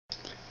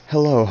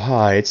Hello,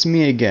 hi, it's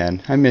me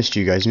again. I missed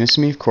you guys. Missed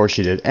me? Of course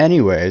you did.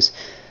 Anyways,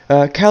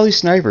 Kali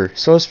Sniper.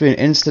 Supposed to be an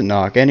instant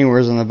knock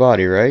anywheres on the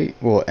body, right?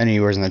 Well,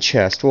 anywheres in the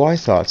chest. Well, I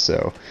thought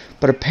so.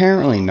 But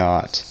apparently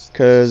not.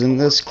 Because in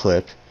this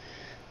clip,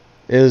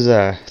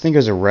 I think it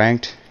was a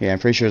ranked. Yeah, I'm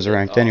pretty sure it was a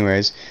ranked.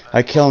 Anyways,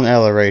 I kill an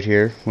Ela right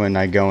here when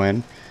I go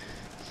in.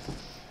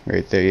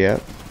 Right there,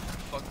 yep.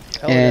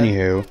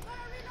 Anywho,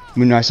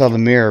 when I saw the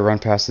mirror run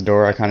past the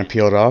door, I kind of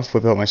peeled off,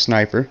 whip out my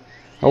sniper.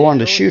 I wanted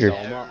to shoot her,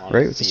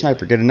 right, with the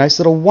sniper. Get a nice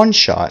little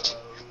one-shot.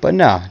 But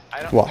nah,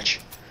 watch.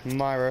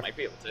 Myra. Might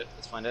be able to.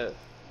 Let's find out.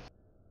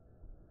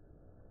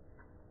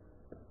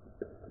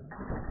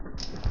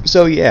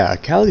 So yeah,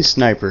 Kali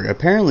Sniper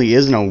apparently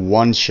isn't a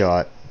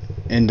one-shot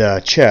in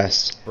the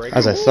chest,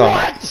 as I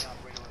thought.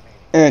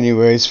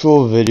 Anyways,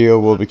 full video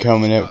will be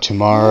coming out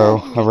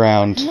tomorrow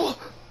around,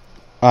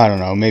 I don't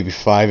know, maybe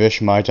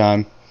 5-ish my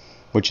time,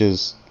 which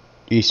is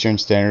Eastern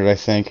Standard, I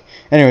think.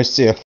 Anyways,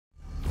 see ya.